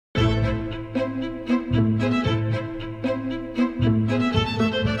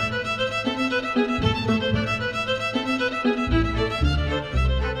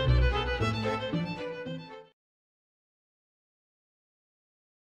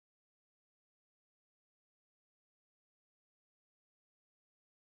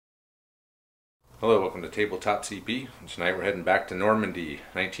Hello, welcome to Tabletop CP. Tonight we're heading back to Normandy,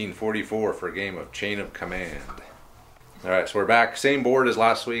 1944 for a game of Chain of Command. Alright, so we're back. Same board as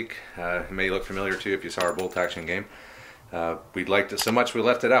last week. It may look familiar to you if you saw our bolt action game. We liked it so much we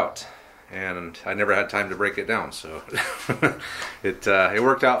left it out. And I never had time to break it down, so it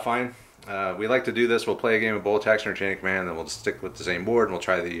worked out fine. We like to do this. We'll play a game of bolt action or Chain of Command, then we'll stick with the same board, and we'll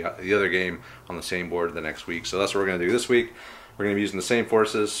try the other game on the same board the next week. So that's what we're going to do this week. We're going to be using the same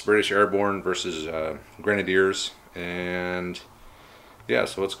forces, British Airborne versus Grenadiers, and yeah,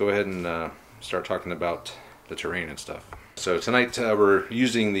 so let's go ahead and start talking about the terrain and stuff. So tonight we're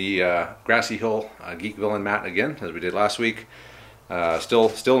using the Grassy Hill Geek Villain mat again, as we did last week. Still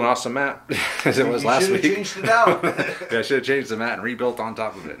an awesome mat, as it was last week. You should have changed it out. Yeah, I should have changed the mat and rebuilt on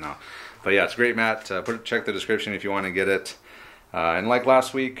top of it now. But yeah, it's a great mat. Check the description if you want to get it. And like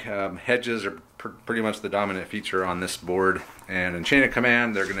last week, hedges are pretty much the dominant feature on this board. And in Chain of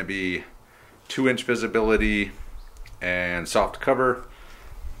Command, they're going to be 2-inch visibility and soft cover.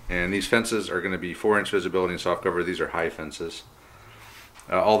 And these fences are going to be 4-inch visibility and soft cover. These are high fences.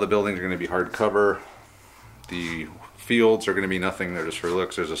 All the buildings are going to be hard cover. The fields are going to be nothing. They're just for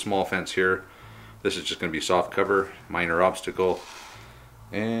looks. There's a small fence here. This is just going to be soft cover, minor obstacle.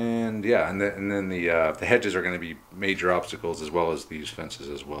 And yeah, and then the hedges are going to be major obstacles, as well as these fences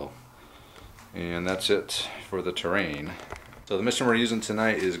as well. And that's it for the terrain. So the mission we're using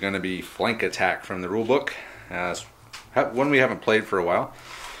tonight is going to be Flank Attack from the rulebook. One we haven't played for a while.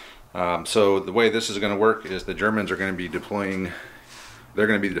 So the way this is going to work is the Germans are going to be deploying. They're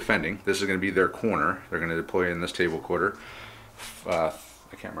going to be defending. This is going to be their corner. They're going to deploy in this table quarter. I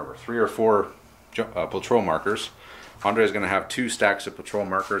can't remember, 3 or 4 patrol markers. Andre is going to have 2 stacks of patrol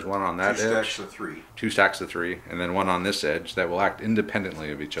markers, one on that edge. 2 stacks of 3. 2 stacks of 3, and then one on this edge that will act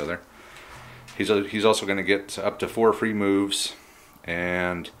independently of each other. He's also going to get up to 4 free moves,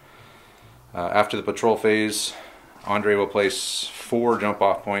 and after the patrol phase, Andre will place 4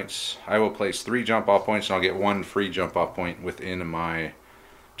 jump-off points. I will place 3 jump-off points, and I'll get 1 free jump-off point within my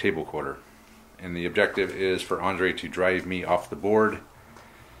table quarter. And the objective is for Andre to drive me off the board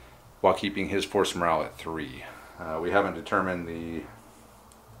while keeping his force morale at 3. We haven't determined the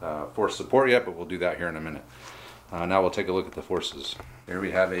force support yet, but we'll do that here in a minute. Now we'll take a look at the forces. Here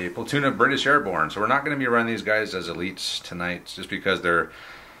we have a platoon of British Airborne. So we're not going to be running these guys as elites tonight, just because their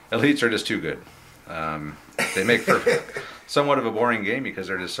elites are just too good. They make for somewhat of a boring game because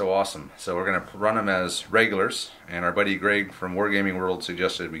they're just so awesome. So we're going to run them as regulars, and our buddy Greg from Wargaming World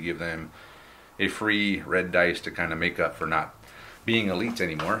suggested we give them a free red dice to kind of make up for not being elites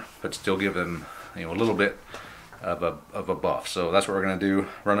anymore, but still give them, you know, a little bit of a buff. So that's what we're going to do.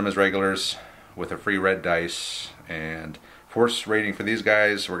 Run them as regulars with a free red dice, and force rating for these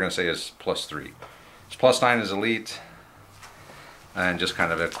guys we're going to say is +3. It's +9 as elite, and just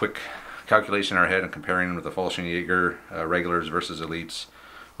kind of a quick calculation in our head and comparing them with the Fallschirmjäger regulars versus elites,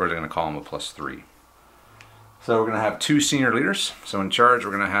 we're going to call them a +3. So we're going to have 2 senior leaders. So in charge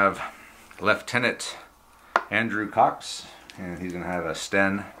we're going to have Lieutenant Andrew Cox, and he's going to have a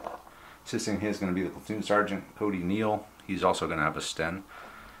Sten. Assisting him is going to be the platoon sergeant Cody Neal. He's also going to have a Sten.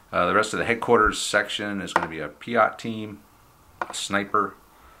 The rest of the headquarters section is going to be a Piat team, a sniper,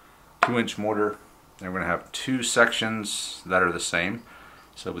 2-inch mortar. And we're going to have 2 sections that are the same.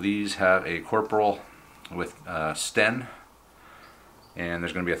 So these have a corporal with Sten, and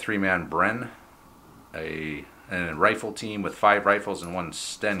there's going to be a 3-man Bren, and a rifle team with 5 rifles and 1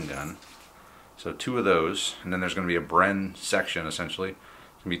 Sten gun. So 2 of those, and then there's going to be a Bren section essentially.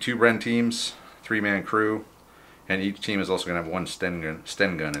 It's going to be 2 Bren teams, 3-man crew, and each team is also going to have 1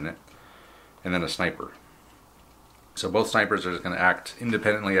 Sten gun in it, and then a sniper. So both snipers are just going to act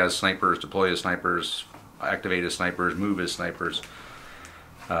independently as snipers, deploy as snipers, activate as snipers, move as snipers.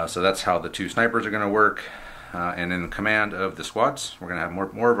 So that's how the 2 snipers are going to work. And in command of the squads, we're going to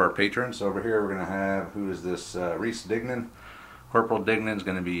have more of our patrons. So over here we're going to have, who is this, Reese Dignan. Corporal Dignan is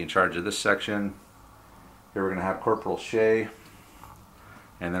going to be in charge of this section. Here we're going to have Corporal Shea.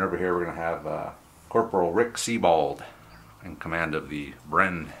 And then over here we're going to have Corporal Rick Sebald in command of the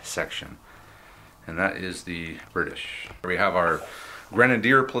Bren section. And that is the British. We have our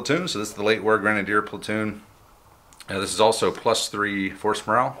Grenadier platoon. So this is the late war Grenadier platoon. This is also +3 force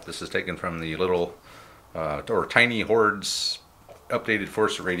morale. This is taken from the little or Tiny Hordes updated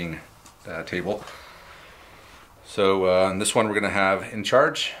force rating table. So in this one we're going to have in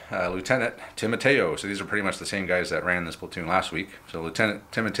charge Lieutenant Timoteo. So these are pretty much the same guys that ran this platoon last week. So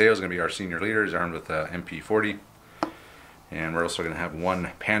Lieutenant Timoteo is going to be our senior leader. He's armed with MP40. And we're also going to have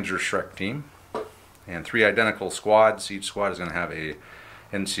 1 Panzergrenadier team and 3 identical squads. Each squad is going to have a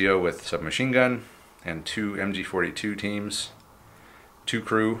NCO with submachine gun and 2 MG42 teams, 2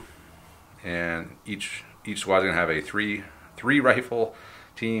 crew, and each squad's gonna have a three rifle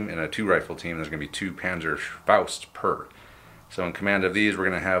team and a 2 rifle team. There's gonna be 2 Panzerfaust per. So in command of these, we're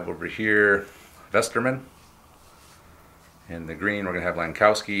gonna have over here Westermann. In the green, we're gonna have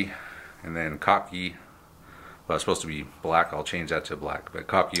Lankowski, and then Kopke. Well, it's supposed to be black. I'll change that to black, but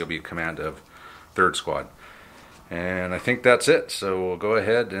Kopke will be in command of 3rd squad. And I think that's it. So we'll go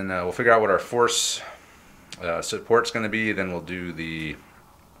ahead and we'll figure out what our force support's going to be. Then we'll do the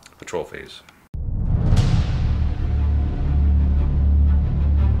patrol phase.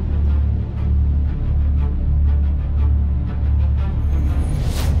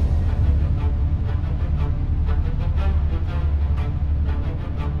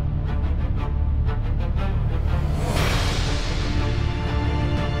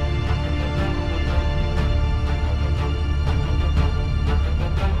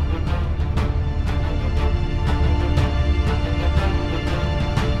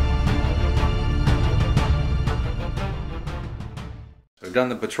 We've done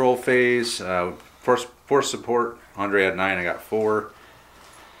the patrol phase. Force support, Andre had 9, I got 4.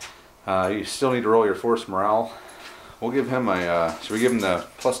 You still need to roll your force morale. We'll give him a, should we give him the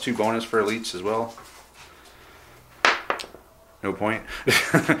 +2 bonus for elites as well? No point?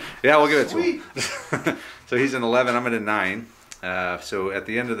 Yeah, we'll give it to him. So he's an 11, I'm at a 9. So at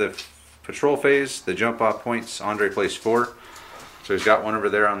the end of the patrol phase, the jump off points, Andre placed 4. So he's got one over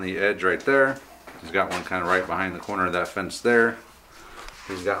there on the edge right there. He's got one kind of right behind the corner of that fence there.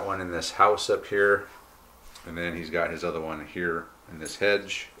 He's got one in this house up here, and then he's got his other one here in this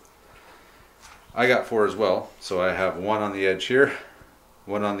hedge. I got 4 as well, so I have 1 on the edge here,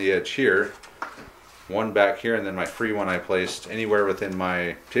 1 on the edge here, 1 back here, and then my free one I placed anywhere within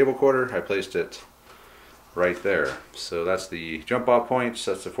my table quarter. I placed it right there. So that's the jump off points,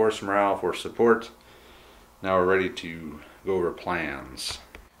 that's the force morale, force support. Now we're ready to go over plans.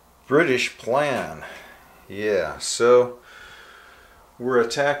 British plan. Yeah, so we're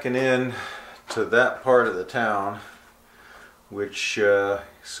attacking in to that part of the town, which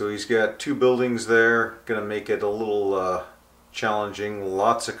so he's got 2 buildings there, gonna make it a little challenging.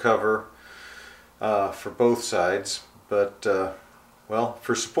 Lots of cover for both sides, but well,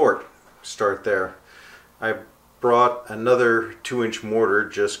 for support, start there. I brought another 2-inch mortar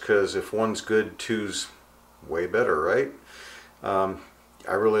just because if one's good, 2's way better, right?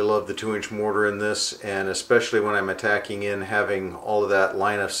 I really love the 2-inch mortar in this, and especially when I'm attacking in, having all of that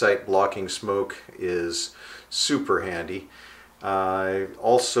line of sight blocking smoke is super handy. I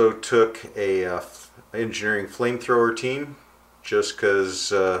also took a engineering flamethrower team just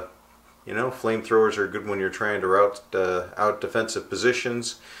because you know, flamethrowers are good when you're trying to out defensive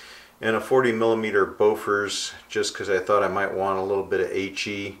positions, and a 40mm Bofors just because I thought I might want a little bit of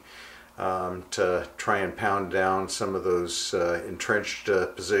HE to try and pound down some of those entrenched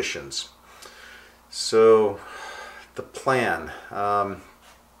positions. So the plan,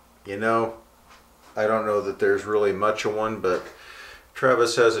 you know, I don't know that there's really much of one, but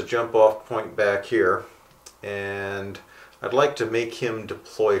Travis has a jump off point back here, and I'd like to make him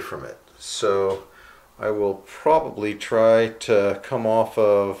deploy from it. So I will probably try to come off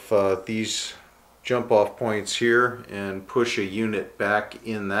of these jump off points here and push a unit back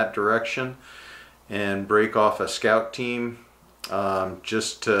in that direction and break off a scout team,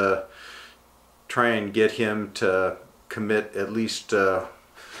 just to try and get him to commit at least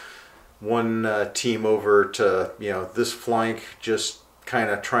one team over to, you know, this flank, just kind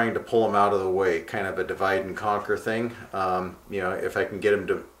of trying to pull him out of the way, kind of a divide and conquer thing. You know, if I can get him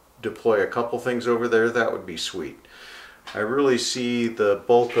to deploy a couple things over there, that would be sweet. I really see the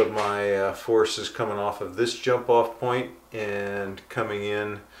bulk of my forces coming off of this jump off point and coming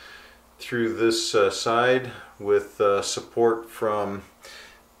in through this side with support from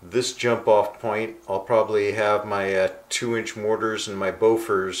this jump off point. I'll probably have my 2-inch mortars and my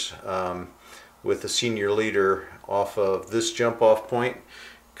Bofors with the senior leader off of this jump off point,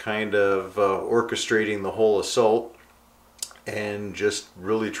 kind of orchestrating the whole assault and just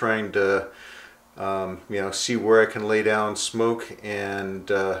really trying to you know, see where I can lay down smoke and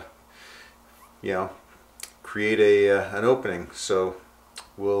you know, create an opening. So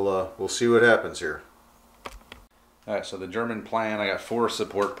we'll see what happens here. Alright, so the German plan, I got 4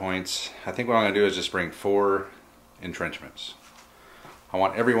 support points. I think what I'm going to do is just bring 4 entrenchments. I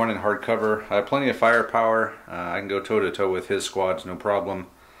want everyone in hard cover. I have plenty of firepower. I can go toe-to-toe with his squads, no problem.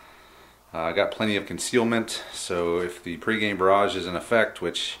 I got plenty of concealment, so if the pregame barrage is in effect,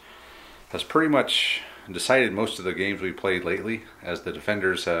 which has pretty much decided most of the games we've played lately, as the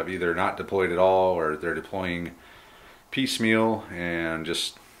defenders have either not deployed at all or they're deploying piecemeal and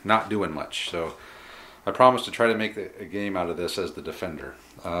just not doing much. So I promise to try to make a game out of this as the defender.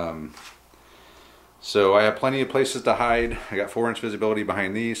 So I have plenty of places to hide. I got 4-inch visibility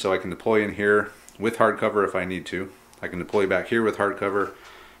behind these, so I can deploy in here with hardcover if I need to. I can deploy back here with hardcover,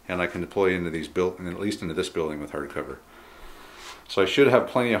 and I can deploy into these at least into this building with hardcover. So I should have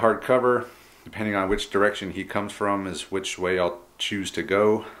plenty of hardcover. Depending on which direction he comes from is which way I'll choose to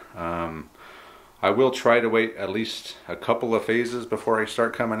go. I will try to wait at least a couple of phases before I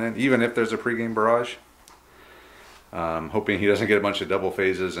start coming in, even if there's a pregame barrage. Hoping he doesn't get a bunch of double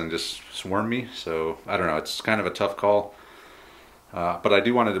phases and just swarm me. So I don't know, it's kind of a tough call. But I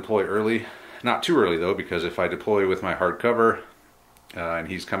do want to deploy early. Not too early though, because if I deploy with my hard cover and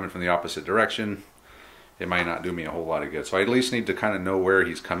he's coming from the opposite direction, it might not do me a whole lot of good. So I at least need to kind of know where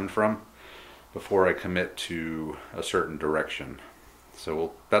he's coming from before I commit to a certain direction.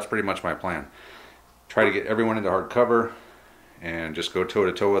 So that's pretty much my plan. Try to get everyone into hard cover and just go toe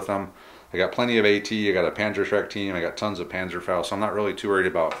to toe with them. I got plenty of AT, I got a Panzergrenadier team, I got tons of Panzerfaust, so I'm not really too worried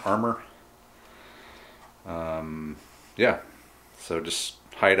about armor. Yeah, so just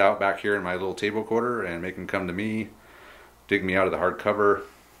hide out back here in my little table quarter and make them come to me, dig me out of the hard cover,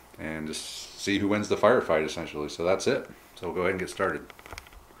 and just see who wins the firefight essentially. So that's it. So we'll go ahead and get started.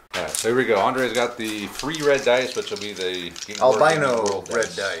 Alright, so here we go. Andre's got the 3 red dice, which will be the albino red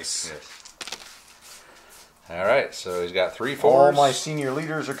dice. Yes. Alright, so he's got 3 4s. All my senior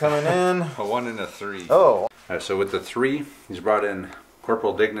leaders are coming in. A 1 and a 3. Oh. Alright, so with the 3, he's brought in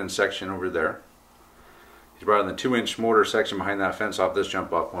Corporal Dignan's section over there. He's brought in the 2-inch mortar section behind that fence off this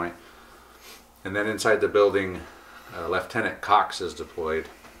jump off point. And then inside the building, Lieutenant Cox is deployed.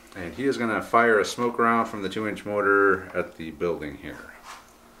 And he is going to fire a smoke round from the 2-inch mortar at the building here.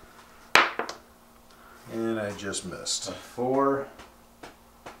 And I just missed. A 4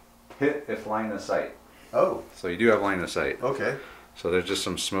 hit if line of sight. Oh. So you do have line of sight. Okay. So there's just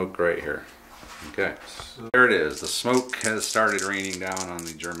some smoke right here. Okay. So there it is. The smoke has started raining down on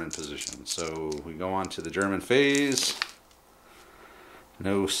the German position. So we go on to the German phase.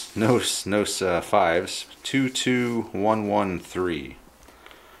 No 5s. 2 2 1 1 3.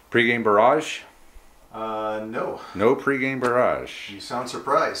 Pre-game barrage? No. No pre-game barrage. You sound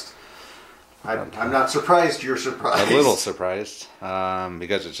surprised. I'm not surprised you're surprised. A little surprised,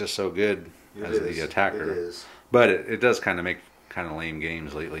 because it's just so good as the attacker. It is. But it does kind of make kind of lame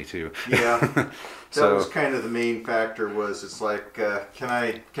games lately too. Yeah. That was kind of the main factor. Was it's like, can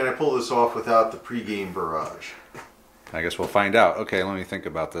I pull this off without the pregame barrage? I guess we'll find out. Okay, let me think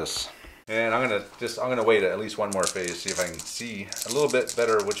about this. And I'm gonna wait at least one more phase, see if I can see a little bit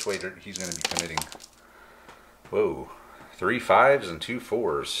better which way he's gonna be committing. Whoa, 3 5s and 2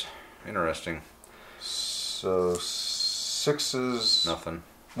 4s. Interesting. So 6s. Nothing.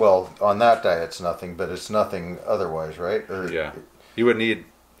 Well, on that die it's nothing, but it's nothing otherwise, right? Or, yeah. You would need,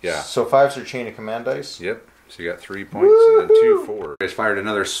 yeah. So 5s are chain of command dice? Yep. So you got 3 points and then 2 4. He's fired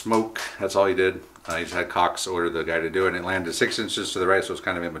another smoke. That's all he did. He just had Cox order the guy to do it, and it landed 6 inches to the right, so it's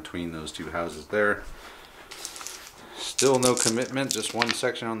kind of in between those 2 houses there. Still no commitment. Just 1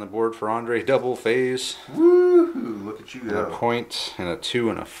 section on the board for Andre. Double phase. Woohoo! Look at you go. A point and a 2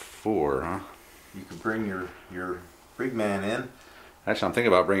 and a 4, huh? You could bring your big man in. Actually, I'm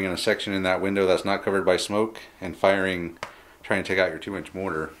thinking about bringing a section in that window that's not covered by smoke and firing, trying to take out your 2-inch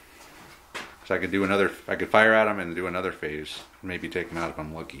mortar. So I could fire at him and do another phase. Maybe take him out if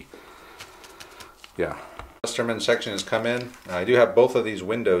I'm lucky. Yeah. Westerman section has come in. I do have both of these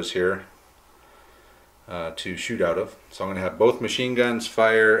windows here to shoot out of. So I'm going to have both machine guns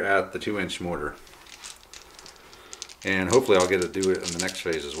fire at the 2-inch mortar. And hopefully I'll get to do it in the next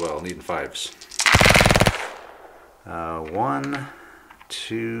phase as well, needing 5s. 1,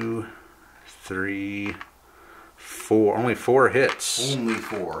 2, 3, 4. Only 4 hits. Only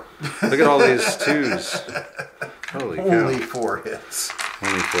 4. Look at all these 2s. Holy cow. Only 4 hits.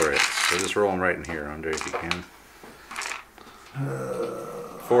 Only 4 hits. So just roll them right in here, Andre, if you can.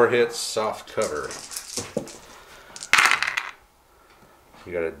 4 hits, soft cover.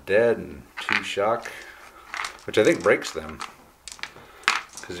 You got a dead and 2 shock, which I think breaks them.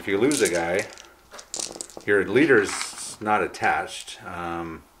 Because if you lose a guy, your leader's not attached.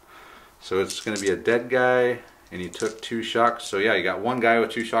 So it's going to be a dead guy, and you took 2 shocks. So yeah, you got 1 guy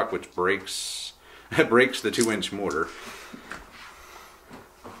with 2 shock, which breaks the 2-inch mortar.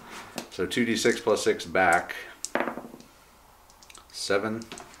 So 2d6 plus 6 back. 7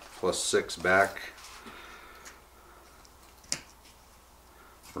 plus 6 back.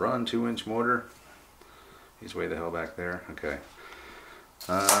 Run 2-inch mortar. He's way the hell back there. Okay.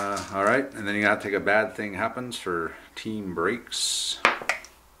 Alright, and then you gotta take a bad thing happens for team breaks.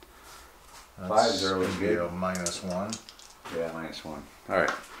 5s are always good. -1. Yeah, -1.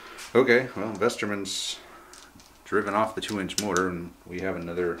 Alright. Okay, well, Vesterman's driven off the 2-inch mortar, and we have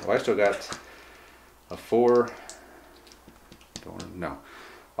another. Oh, I still got a 4. No,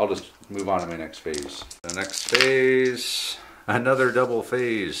 I'll just move on to my next phase. The next phase, another double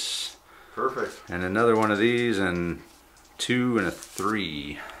phase. Perfect. And another one of these, and 2 and a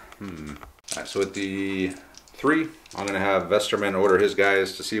 3. Alright, so with the 3, I'm going to have Vesterman order his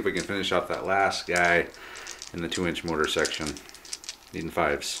guys to see if we can finish off that last guy in the 2-inch mortar section. Needing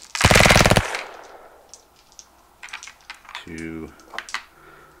 5s. 2,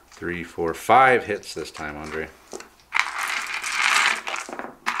 3, 4, 5 hits this time, Andre.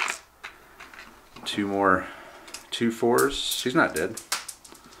 2 more, 2 4s. He's not dead.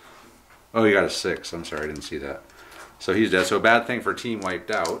 Oh, he got a 6. I'm sorry, I didn't see that. So he's dead. So a bad thing for team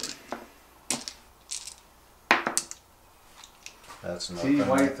wiped out. That's not team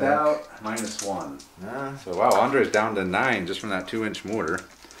wiped out, -1. So wow, Andre's down to 9 just from that 2-inch mortar.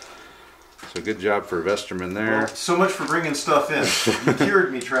 So good job for Vesterman there. Well, so much for bringing stuff in. You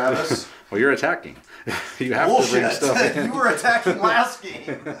cured me, Travis. Well, you're attacking. You have Bullshit. to bring stuff in. You were attacking last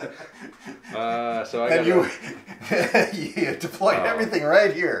game. So I and you deployed everything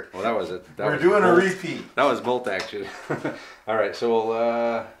right here. Well, that was it. We're doing a repeat. That was bolt action. All right, so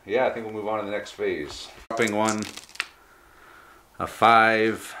we'll, yeah, I think we'll move on to the next phase. Dropping 1, a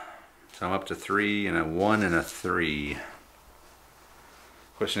 5, so I'm up to 3, and a 1 and a 3.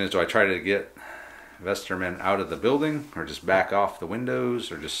 Question is, do I try to get Vesterman out of the building, or just back off the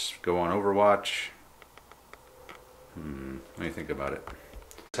windows, or just go on Overwatch? Let me think about it.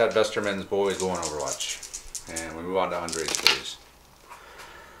 Let's have Vesterman's boys go on Overwatch, and we move on to Andre's phase.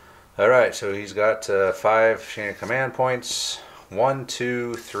 Alright, so he's got 5 chain of command points. 1,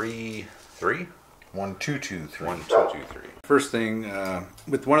 2, 3, 3? 1, 2, 2, 3. 1, 2, 2, 3. First thing,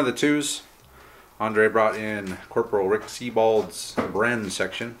 with one of the 2s, Andre brought in Corporal Rick Sebald's Bren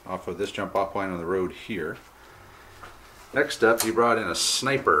section off of this jump off point on the road here. Next up, he brought in a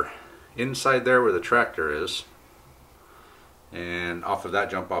sniper inside there where the tractor is, and off of that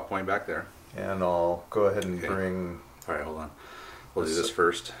jump off point back there. And I'll go ahead and bring... Alright, hold on. We'll do this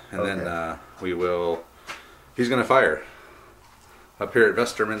first, and then we will... He's going to fire. Up here at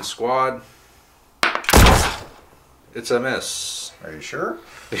Vesterman's squad. It's a miss. Are you sure?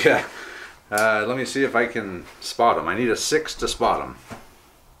 Yeah. Let me see if I can spot him. I need a 6 to spot him.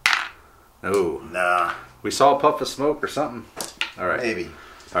 No. Nah. We saw a puff of smoke or something. Alright. Maybe.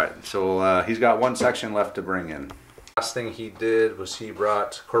 Alright, so he's got 1 section left to bring in. Last thing he did was he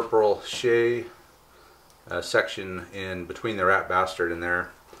brought Corporal Shea section in between the rat bastard in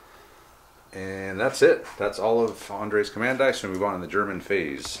there. And that's it. That's all of Andre's command dice. So we move on to the German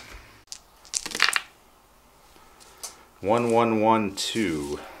phase. 1, 1, 1,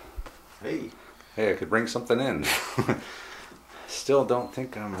 2. Hey. Hey, I could bring something in. Still don't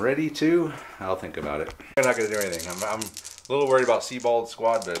think I'm ready to. I'll think about it. I'm not going to do anything. I'm a little worried about Sebald's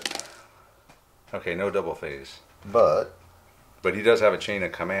squad, but... Okay, no double phase. But he does have a chain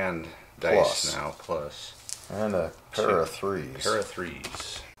of command dice now, plus. And a pair of 3s. Pair of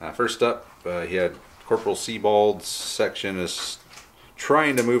 3s. First up, he had Corporal Sebald's section is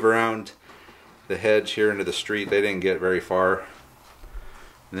trying to move around the hedge here into the street. They didn't get very far.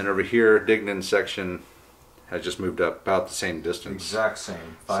 And then over here, Dignan's section has just moved up about the same distance. Exact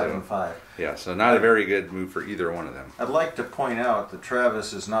same, 5 and 5. Yeah, so not a very good move for either one of them. I'd like to point out that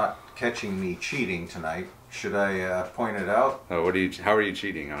Travis is not catching me cheating tonight. Should I point it out? Oh, how are you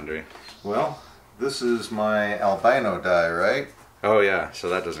cheating, Andre? Well, this is my albino die, right? Oh yeah, so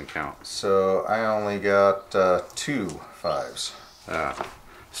that doesn't count. So I only got 2 5s.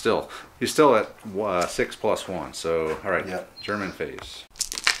 Still, he's still at 6 plus 1. So all right, yep. German phase.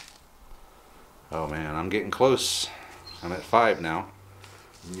 Oh man, I'm getting close. I'm at 5 now.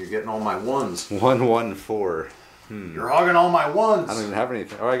 You're getting all my 1s. 1, 1, 4. You're hogging all my 1s. I don't even have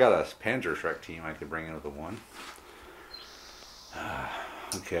anything. Oh, I got a Panzergrenadier team I could bring in with a 1.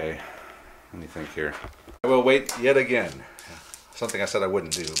 Okay, let me think here. I will wait yet again. Something I said I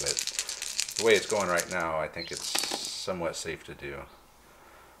wouldn't do, but the way it's going right now, I think it's somewhat safe to do.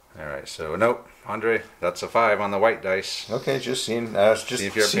 Alright, so nope, Andre, that's a 5 on the white dice. Okay, just seeing. I was just see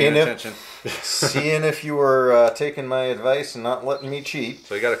if you're paying attention. Seeing if you were taking my advice and not letting me cheat.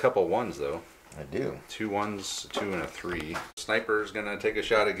 So you got a couple 1s though. I do. 2 1s, 2 and a 3. Sniper's gonna take a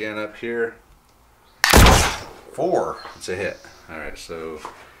shot again up here. 4. It's a hit. Alright, so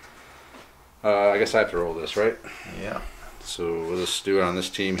I guess I have to roll this, right? Yeah. So we'll just do it on this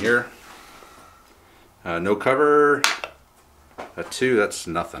team here. No cover. A 2, that's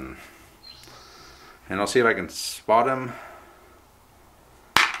nothing. And I'll see if I can spot him.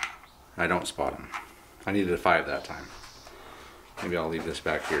 I don't spot him. I needed a 5 that time. Maybe I'll leave this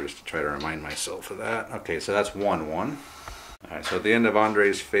back here just to try to remind myself of that. Okay, so that's 1, 1. Alright, so at the end of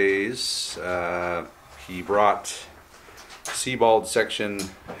Andre's phase, he brought Sebald section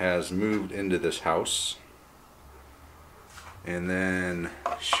has moved into this house, and then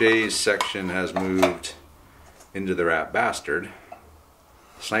Shay's section has moved into the Rat Bastard.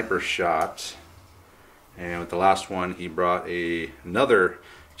 Sniper shot, and with the last one he brought another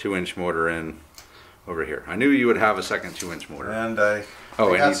 2-inch mortar in over here. I knew you would have a second 2-inch mortar. And I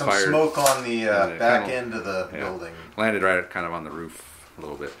got some smoke on the back end of the building. Landed right kind of on the roof a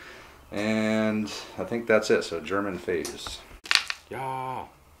little bit. And I think that's it. So German phase. Yeah.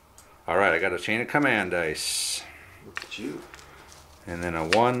 Alright, I got a chain of command dice. Look at you. And then a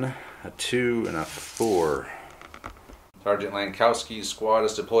 1, a 2, and a 4. Sergeant Lankowski's squad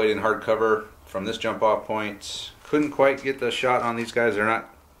is deployed in hard cover from this jump off point. Couldn't quite get the shot on these guys. They're not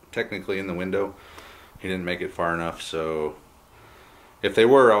technically in the window. He didn't make it far enough, so if they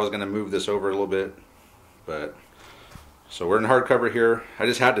were, I was going to move this over a little bit. But so we're in hard cover here. I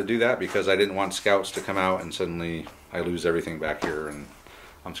just had to do that because I didn't want scouts to come out and suddenly I lose everything back here and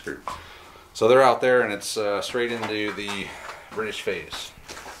I'm screwed. So they're out there and it's straight into the British phase.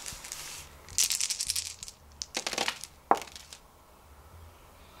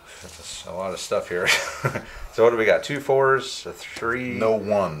 That's a lot of stuff here. So what do we got? 2 4s, a 3, no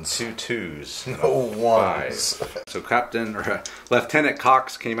 1s, 2 2s, no 1s. So Lieutenant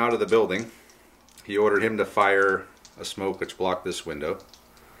Cox came out of the building. He ordered him to fire a smoke which blocked this window.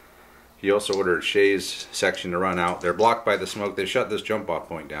 He also ordered Shay's section to run out. They're blocked by the smoke. They shut this jump off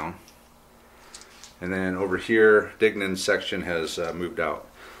point down. And then over here, Dignan's section has moved out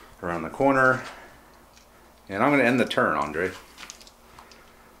around the corner. And I'm going to end the turn, Andre.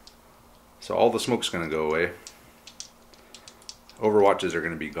 So all the smoke's going to go away. Overwatches are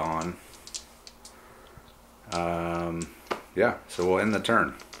going to be gone. Yeah, so we'll end the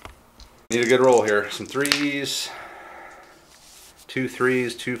turn. Need a good roll here. Some 3s, 2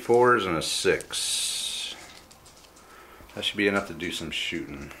 3s, 2 4s, and a 6. That should be enough to do some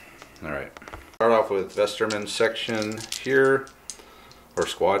shooting. Alright. Start off with Vesterman's section here, or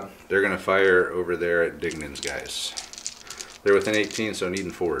squad. They're going to fire over there at Dignan's guys. They're within 18, so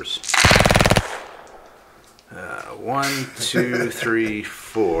needing 4s. 1, 2, 3,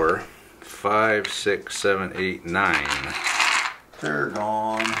 4, 5, 6, 7, 8, 9. They're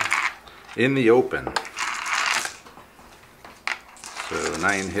gone. In the open. So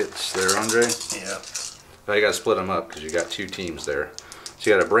 9 hits there, Andre? Yep. Now you got to split them up because you got 2 teams there. So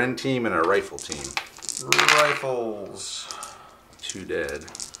you got a Bren team and a rifle team. Rifles. 2 dead.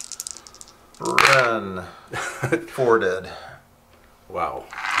 Bren. 4 dead. Wow.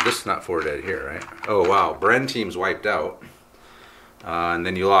 This is not 4 dead here, right? Oh, wow. Bren team's wiped out. And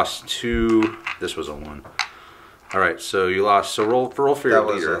then you lost 2. This was a 1. Alright, so you lost. So roll for your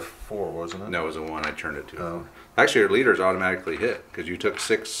leader. That was a 4, wasn't it? No, it was a 1. I turned it to oh. Actually, your leader's automatically hit because you took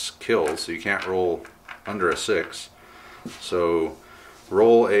 6 kills, so you can't roll under a 6. So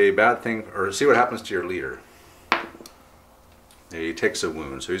roll a bad thing, or see what happens to your leader. He takes a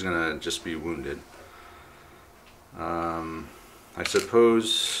wound, so he's going to just be wounded. I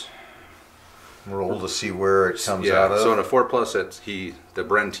suppose. Roll to see where it comes out of. So in a 4+, the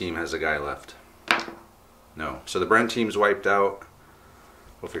Bren team has a guy left. No, so the Bren team's wiped out.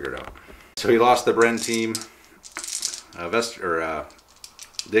 We'll figure it out. So he lost the Bren team.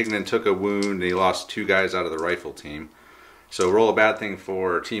 Dignan took a wound and he lost 2 guys out of the rifle team. So roll a bad thing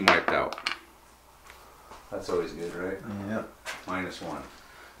for team wiped out. That's always good, right? Yep. -1.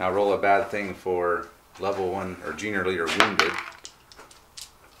 Now roll a bad thing for level 1 or junior leader wounded.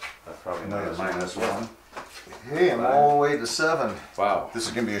 That's probably another -1. Hey, I'm all the way to 7. Wow. This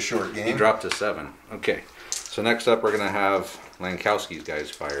is going to be a short game. He dropped to 7. Okay. So next up we're going to have Lankowski's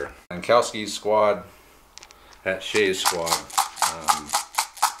guys fire. Lankowski's squad at Shay's squad.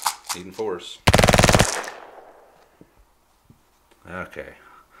 Needing 4s. Okay.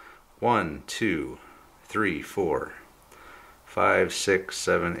 1, 2, 3, 4, 5, 6,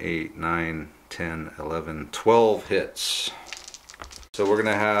 7, 8, 9, 10, 11, 12 hits. So we're going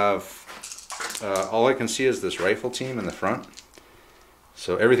to have, all I can see is this rifle team in the front.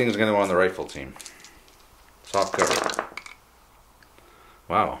 So everything's going to go on the rifle team. Soft cover.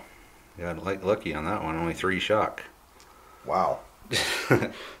 Wow. You got lucky on that one. Only 3 shock. Wow.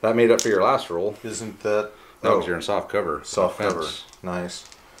 That made up for your last roll. Isn't that... No, because you're in soft cover. Soft cover. Nice.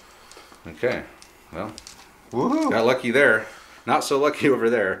 Okay. Well, woohoo! Got lucky there. Not so lucky over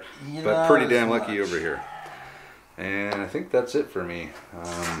there, but pretty damn lucky much. over here. And I think that's it for me.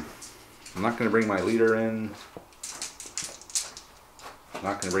 I'm not going to bring my leader in. I'm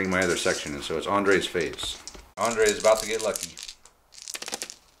not going to bring my other section in, so it's Andre's phase. Andre is about to get lucky.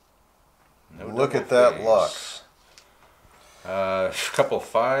 No Look at that luck. A couple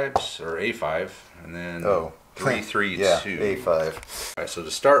 5s, or A5, and then 3, 3, yeah, 2. A5. Alright, so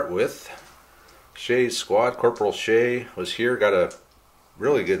to start with, Shay's squad, Corporal Shay was here, got a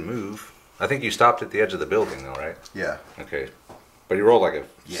really good move. I think you stopped at the edge of the building though, right? Yeah. Okay. But he rolled like a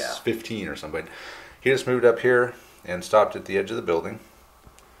 15 or something. He just moved up here and stopped at the edge of the building.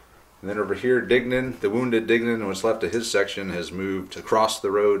 And then over here, Dignan, the wounded Dignan and what's left of his section has moved across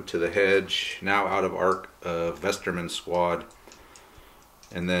the road to the hedge, now out of arc of Vesterman's squad.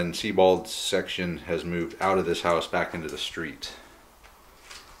 And then Sebald's section has moved out of this house back into the street.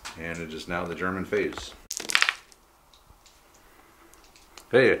 And it is now the German phase.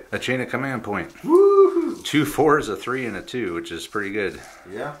 Hey, a chain of command point. Woohoo! 2 4s, a 3, and a 2, which is pretty good.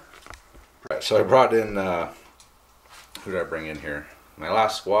 Yeah. Right, so I brought in, who did I bring in here? My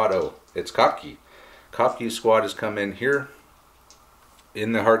last squad, it's Kopke. Kopke's squad has come in here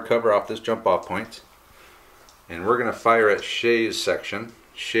in the hardcover off this jump off point. And we're going to fire at Shay's section.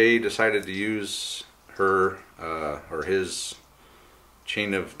 Shay decided to use her, or his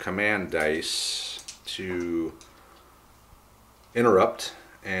chain of command dice to interrupt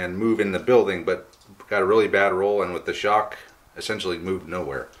and move in the building, but got a really bad roll, and with the shock, essentially moved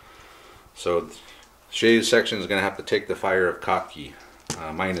nowhere. So Shay's section is going to have to take the fire of Kopke,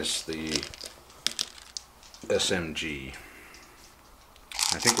 minus the SMG.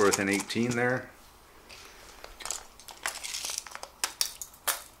 I think we're within 18 there.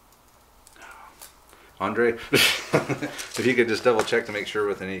 Andre, if you could just double check to make sure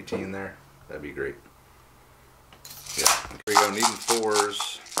within 18 there, that'd be great. Yeah, here we go, needing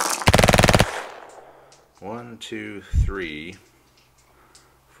 4s. 1, 2, 3,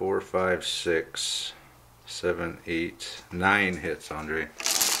 4, 5, 6, 7, 8, 9 hits, Andre.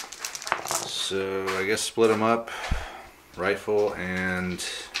 So I guess split them up, rifle and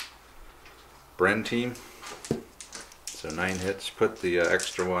Bren team. So 9 hits. Put the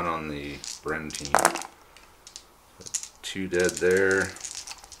extra one on the Bren team. 2 dead there.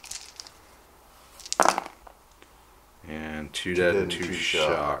 And 2 dead and 2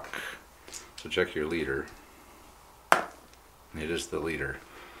 shock. So check your leader. It is the leader.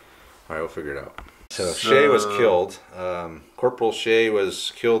 Alright, we'll figure it out. So Shay was killed. Corporal Shay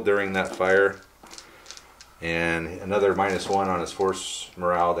was killed during that fire. And another -1 on his force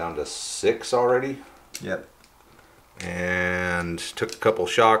morale down to 6 already. Yep. And took a couple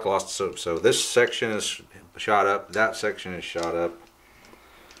shock, lost. So this section is shot up. That section is shot up.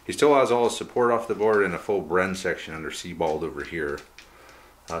 He still has all his support off the board and a full Bren section under Sebald over here.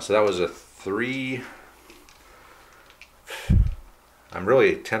 So that was a 3. I'm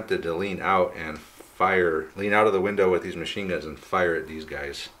really tempted to lean out and lean out of the window with these machine guns and fire at these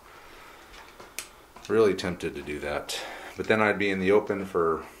guys. Really tempted to do that. But then I'd be in the open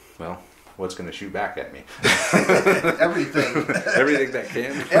for, well, what's going to shoot back at me? Everything. Everything that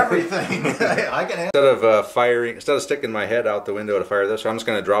can. Everything. I can. Instead of sticking my head out the window to fire this, I'm just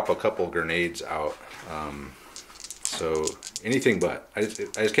going to drop a couple grenades out. So anything but. I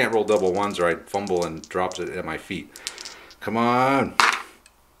just can't roll double ones or I'd fumble and drops it at my feet. Come on.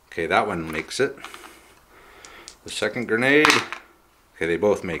 Okay, that one makes it. The second grenade. Okay, they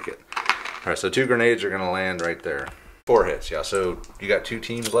both make it. Alright, so 2 grenades are going to land right there. 4 hits, yeah. So you got 2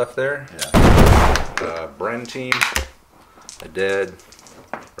 teams left there. Yeah. Bren team, a dead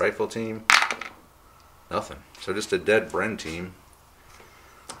rifle team, nothing. So just a dead Bren team.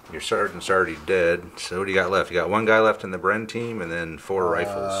 Your sergeant's already dead. So what do you got left? You got 1 guy left in the Bren team, and then 4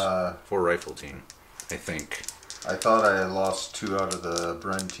 rifles. 4 rifle team, I think. I thought I had lost 2 out of the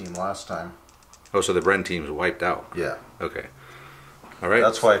Bren team last time. Oh, so the Bren team's wiped out. Yeah. Okay. All right.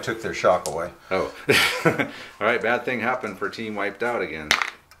 That's why I took their shock away. Oh. All right, bad thing happened for team wiped out again.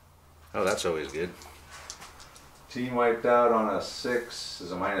 Oh, that's always good. Team wiped out on a 6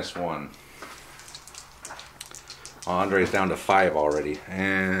 is a -1. Andre's down to 5 already.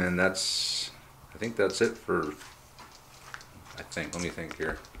 And I think that's it for, let me think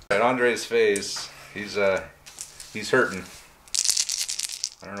here. At Andre's phase, he's hurting.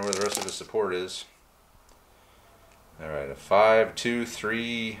 I don't know where the rest of the support is. Alright, a 5, 2,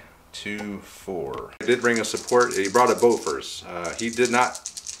 3, 2, 4. He did bring a support. He brought a boat first. He did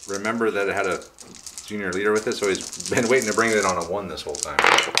not remember that it had a junior leader with it, so he's been waiting to bring it on a 1 this whole time.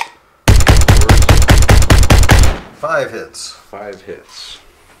 5 hits. 5 hits.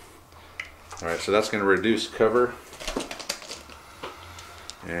 Alright, so that's going to reduce cover.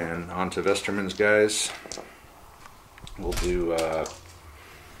 And on to Vesterman's guys. We'll do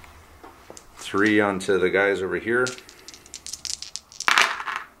 3 onto the guys over here.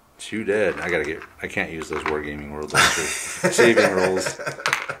 2 dead. I can't use those Wargaming World saving rolls.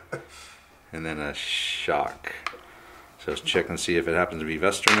 And then a shock. So let's check and see if it happens to be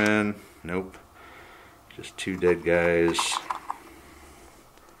Vesterman. Nope. Just 2 dead guys.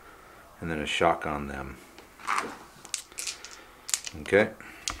 And then a shock on them. Okay.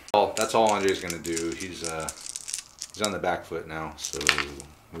 Well, that's all Andre's going to do. He's on the back foot now, so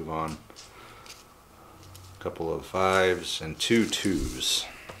move on. A couple of 5s and 2 2s.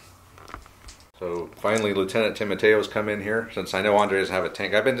 So finally Lieutenant Timoteo's come in here, since I know Andre doesn't have a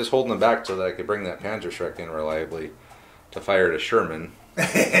tank. I've been just holding him back so that I could bring that Panzergrenadier in reliably to fire at a Sherman.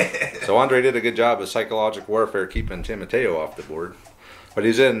 So Andre did a good job of psychological warfare keeping Timoteo off the board. But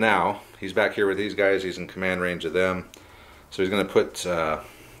he's in now. He's back here with these guys. He's in command range of them. So he's going to put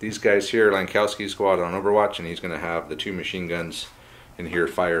these guys here, Lankowski squad, on Overwatch, and he's going to have the 2 machine guns in here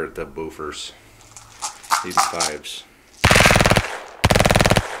fire at the Bofors. 85s.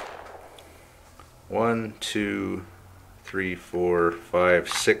 1, 2, 3, 4, 5,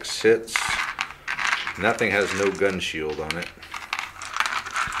 6 hits. And that thing has no gun shield on it.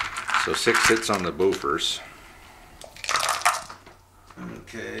 So 6 hits on the Bofors.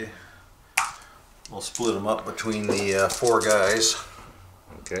 Okay. We'll split them up between the 4 guys.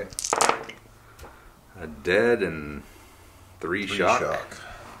 Okay. A dead and 3 shock.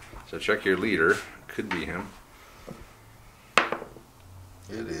 So check your leader. Could be him.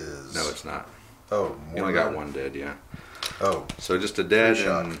 It is. No, it's not. Oh, you only got 1 dead, yeah. Oh. So just a dead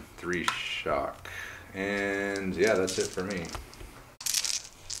and 3 shock. And yeah, that's it for me.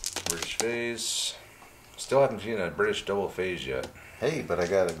 British phase. Still haven't seen a British double phase yet. Hey, but I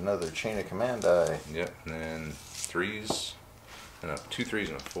got another chain of command die. Yep, and then 3s, and 2 3s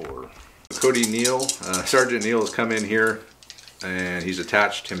and a 4. Cody Neal, Sergeant Neal has come in here, and he's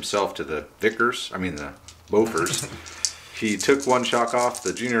attached himself to the Vickers, the Bofors. He took 1 shock off.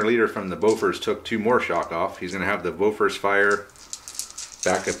 The junior leader from the Bofors took 2 more shock off. He's going to have the Bofors fire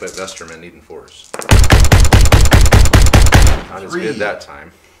back up at Vesterman needing 4s. Not as good that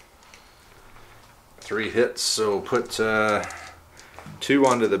time. 3 hits, so put 2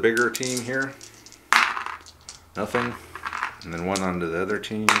 onto the bigger team here. Nothing. And then 1 onto the other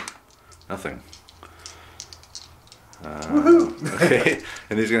team. Nothing. Okay.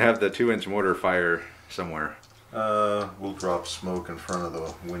 And he's going to have the 2-inch mortar fire somewhere. We'll drop smoke in front of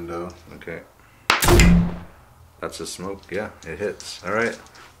the window. Okay. That's a smoke. Yeah, it hits. All right.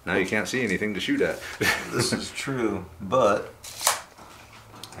 Now you can't see anything to shoot at. This is true, but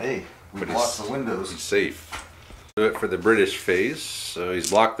hey, we blocked the windows. He's safe. Do it for the British phase. So he's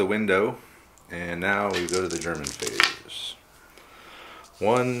blocked the window, and now we go to the German phase.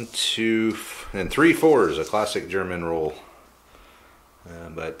 1, 2, and 3 4s, a classic German roll.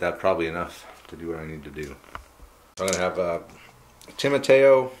 But that's probably enough to do what I need to do. I'm going to have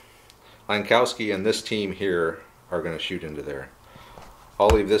Timoteo, Lankowski, and this team here are going to shoot into there. I'll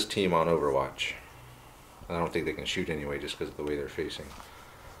leave this team on Overwatch. I don't think they can shoot anyway just because of the way they're facing.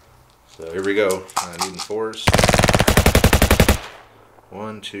 So here we go. Needing 4s.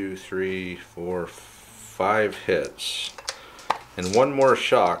 1, 2, 3, 4, 5 hits. And 1 more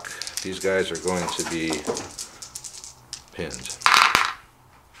shock. These guys are going to be pinned.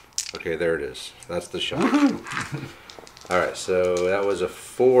 Okay, there it is. That's the shock. Alright, so that was a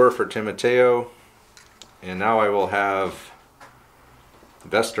 4 for Timoteo. And now I will have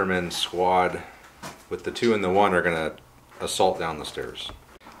Vesterman squad with the 2 and the 1 are going to assault down the stairs.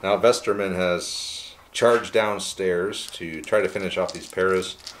 Now Vesterman has charged downstairs to try to finish off these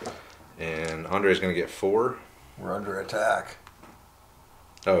paras. And Andre's going to get 4. We're under attack.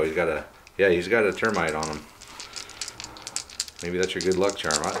 Oh, he's got a termite on him. Maybe that's your good luck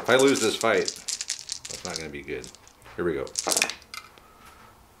charm. If I lose this fight, that's not going to be good. Here we go.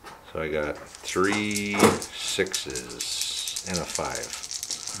 So I got 3 6s and a 5.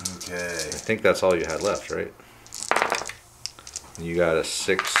 Okay. I think that's all you had left, right? And you got a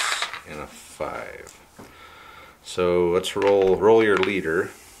 6 and a 5. So let's roll your leader.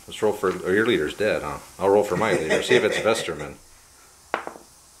 Let's roll for, oh, your leader's dead, huh? I'll roll for my leader. See if it's Vesterman.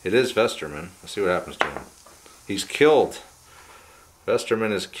 It is Vesterman. Let's see what happens to him. He's killed.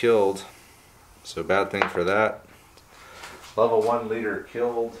 Vesterman is killed. So bad thing for that. Level 1 leader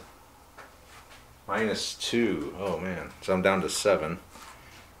killed. -2. Oh man. So I'm down to 7.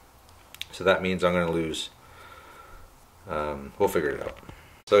 So that means I'm going to lose. We'll figure it out.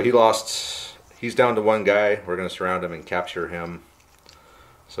 So he lost. He's down to 1 guy. We're going to surround him and capture him.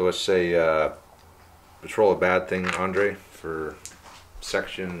 So let's say let's roll a bad thing, Andre, for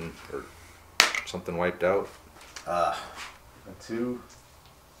section or something wiped out. A 2.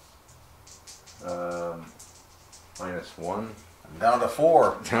 -1. I'm down to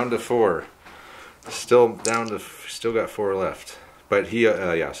 4. Down to 4. Still got 4 left. But he,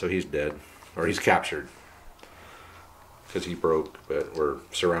 yeah, so he's dead. Or he's captured. because he broke, but we're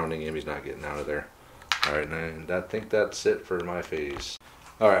surrounding him. He's not getting out of there. All right, and I think that's it for my phase.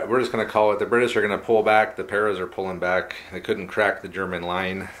 All right, we're just going to call it. The British are going to pull back. The Paras are pulling back. They couldn't crack the German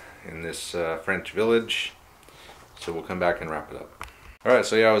line in this French village, so we'll come back and wrap it up. All right,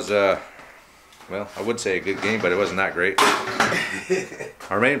 so yeah, it was, well, I would say a good game, but it wasn't that great.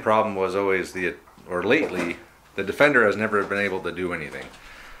 Our main problem was always lately, the defender has never been able to do anything.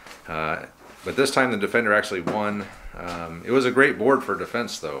 But this time the defender actually won. It was a great board for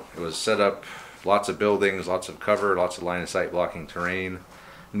defense, though. It was set up, lots of buildings, lots of cover, lots of line of sight blocking terrain.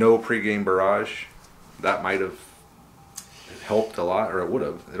 No pregame barrage. That might have helped a lot, or it would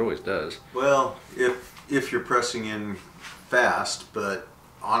have. It always does. Well, if you're pressing in fast, but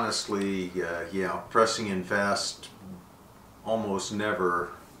honestly, yeah, pressing in fast almost never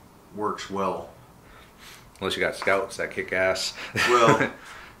works well. Unless you got scouts that kick ass. Well,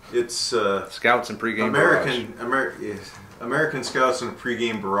 it's scouts and pregame barrage. American scouts and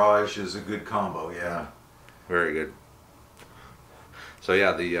pregame barrage is a good combo. Yeah. Very good. So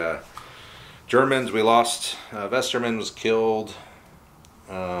yeah, the Germans, we lost. Westerman was killed,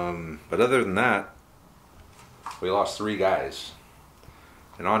 but other than that, we lost 3 guys,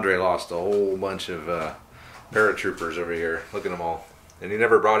 and Andre lost a whole bunch of paratroopers over here. Look at them all. And he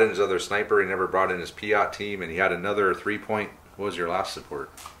never brought in his other sniper. He never brought in his Piat team, and he had another 3-point. What was your last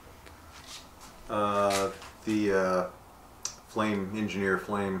support? The engineer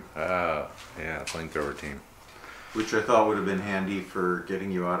flame. Yeah, flamethrower team. Which I thought would have been handy for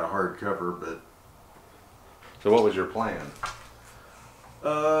getting you out of hard cover, but. So what was your plan?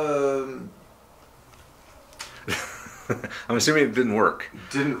 I'm assuming it didn't work.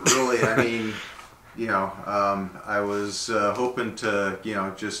 Didn't really. I mean, you know, I was hoping to, you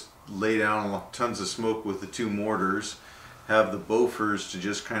know, just lay down tons of smoke with the 2 mortars, have the Bofors to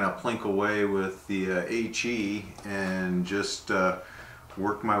just kind of plink away with the HE, and just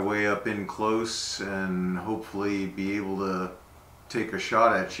work my way up in close and hopefully be able to take a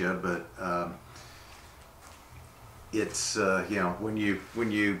shot at you. But it's you know, when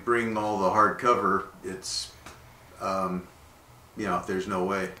you bring all the hard cover, it's you know, there's no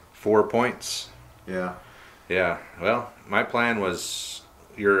way. 4 points. Yeah. Yeah. Well, my plan was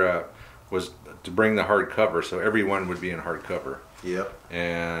was to bring the hard cover, so everyone would be in hard cover. Yep.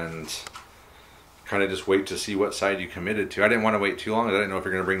 And kind of just wait to see what side you committed to. I didn't want to wait too long. I didn't know if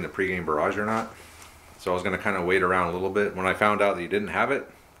you're going to bring the pregame barrage or not. So I was going to kind of wait around a little bit. When I found out that you didn't have it,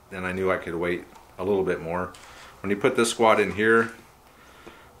 then I knew I could wait a little bit more. When you put this squad in here,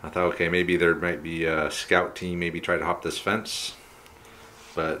 I thought, okay, maybe there might be a scout team, maybe try to hop this fence,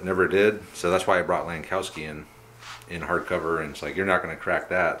 but never did. So that's why I brought Lankowski in hardcover, and it's like, you're not going to crack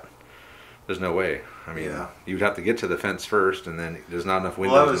that. There's no way. I mean, yeah. You'd have to get to the fence first, and then there's not enough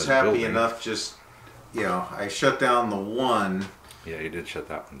windows. Well, I was in the happy building. enough, just, you know, I shut down the one. Yeah, you did shut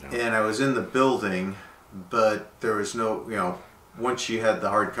that one down. And I was in the building, but there was no, you know, once you had the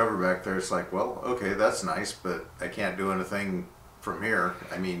hard cover back there, it's like, well, okay, that's nice, but I can't do anything from here.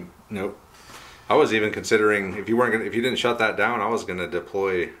 I mean, nope. I was even considering, if you didn't shut that down, I was going to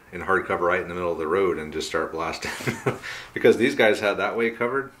deploy in hard cover right in the middle of the road and just start blasting because these guys had that way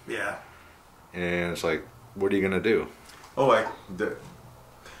covered. Yeah. And it's like, what are you going to do? Oh,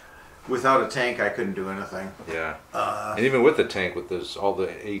 without a tank, I couldn't do anything. Yeah. And even with the tank, with all the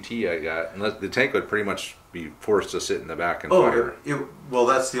AT I got, unless the tank would pretty much be forced to sit in the back and fire. Well,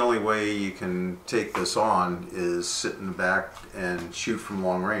 that's the only way you can take this on, is sit in the back and shoot from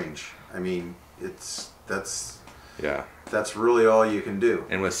long range. I mean, that's really all you can do.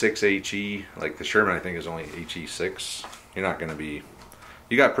 And with 6 HE, like the Sherman, I think is only HE 6. You're not going to be.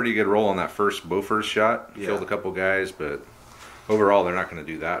 You got pretty good roll on that first Bofors shot. Yeah. Killed a couple guys, but overall they're not going to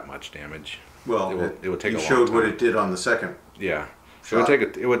do that much damage. Well, it would take a long showed time. What it did on the second. Yeah, shot.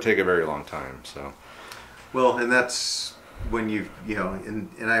 It would take a very long time. So. Well, and that's when you know,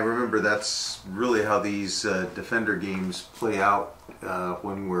 and I remember that's really how these Defender games play out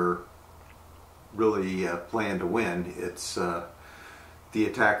when we're really playing to win. It's the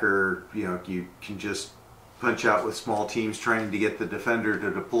attacker, you know, you can just punch out with small teams trying to get the defender to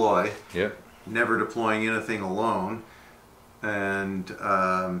deploy. Yep. Never deploying anything alone, and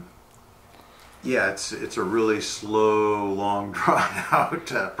yeah, it's a really slow, long, drawn out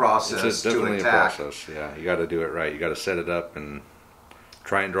process it's definitely to attack. A process. Yeah, you got to do it right. You got to set it up and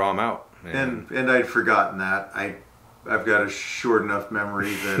try and draw them out. And I'd forgotten that. I've got a short enough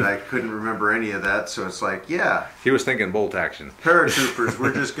memory that I couldn't remember any of that. So it's like, yeah. He was thinking bolt action. Paratroopers,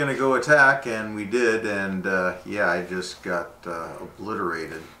 we're just going to go attack, and we did. And yeah, I just got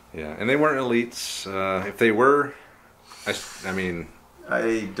obliterated. Yeah, and they weren't elites. If they were, I mean,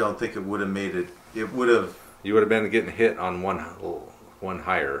 I don't think it would have made it. It would have you would have been getting hit on one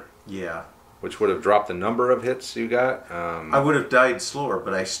higher. Yeah. Which would have dropped the number of hits you got. I would have died slower,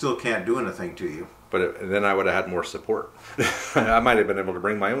 but I still can't do anything to you. But then I would have had more support. I might have been able to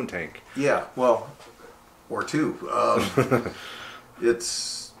bring my own tank. Yeah, well, or two.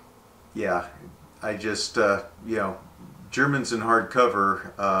 It's, yeah, I just, you know, Germans in hard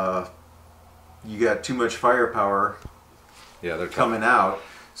cover, you got too much firepower they're coming out.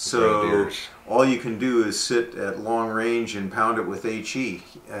 So Grenadiers. all you can do is sit at long range and pound it with HE.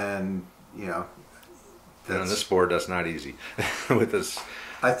 And, you know, and on this board, that's not easy. With this,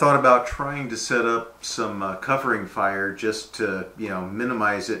 I thought about trying to set up some covering fire just to, you know,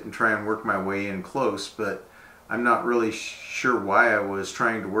 minimize it and try and work my way in close, but I'm not really sure why I was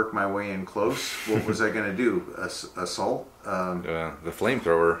trying to work my way in close. What was I going to do? Assault? the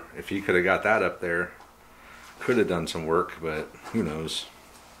flamethrower, if he could have got that up there, could have done some work, but who knows.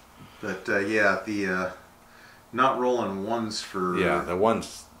 But yeah, the not rolling ones for... Yeah, the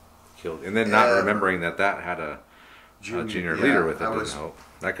ones killed. And then not remembering that had a junior leader with it didn't help.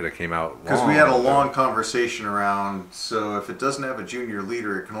 That could have came out because we had a long conversation around, so if it doesn't have a junior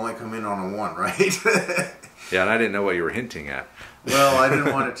leader, it can only come in on a 1, right? Yeah, and I didn't know what you were hinting at. Well, I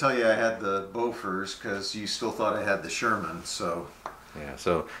didn't want to tell you I had the Bofors because you still thought I had the Sherman, so... Yeah,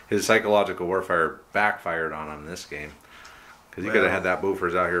 so his psychological warfare backfired on him this game. Because he could have had that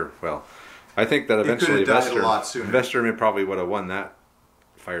Bofors out here. Well, I think that eventually Vesterman probably would have won that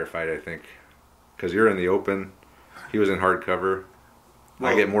firefight, I think. Because you're in the open. He was in hard cover.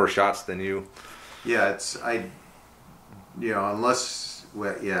 Well, I get more shots than you. Yeah, you know, unless,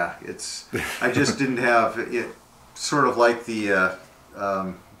 well, yeah, I just didn't have it. Sort of like the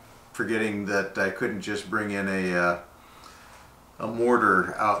forgetting that I couldn't just bring in a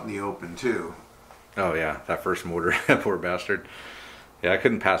mortar out in the open too. Oh yeah, that first mortar, that poor bastard. Yeah, I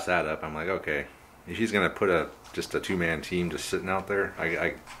couldn't pass that up. I'm like, okay, if he's gonna put just a 2-man team just sitting out there,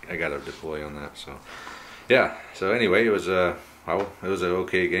 I gotta deploy on that. So yeah. So anyway, it was an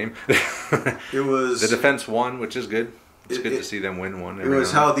okay game. It was. The defense won, which is good. It's good to see them win one. It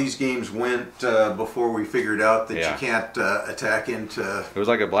was how these games went before we figured out that you can't attack into... It was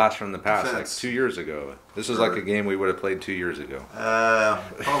like a blast from the past, defense. like 2 years ago. This was like a game we would have played 2 years ago.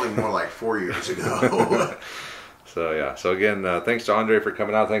 Probably more like 4 years ago. So yeah, so again, thanks to Andre for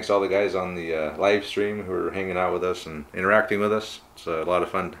coming out. Thanks to all the guys on the live stream who are hanging out with us and interacting with us. It's a lot of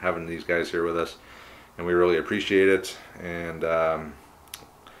fun having these guys here with us, and we really appreciate it. And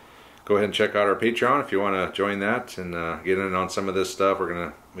go ahead and check out our Patreon if you want to join that and get in on some of this stuff.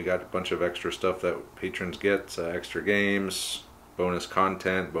 We got a bunch of extra stuff that patrons get, extra games, bonus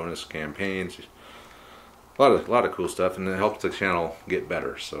content, bonus campaigns, a lot of cool stuff, and it helps the channel get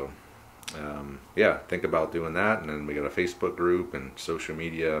better. So yeah, think about doing that. And then we got a Facebook group and social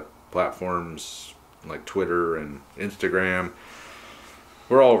media platforms like Twitter and Instagram.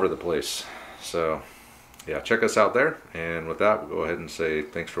 We're all over the place. So yeah, check us out there. And with that, we'll go ahead and say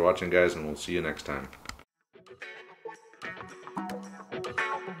thanks for watching, guys, and we'll see you next time.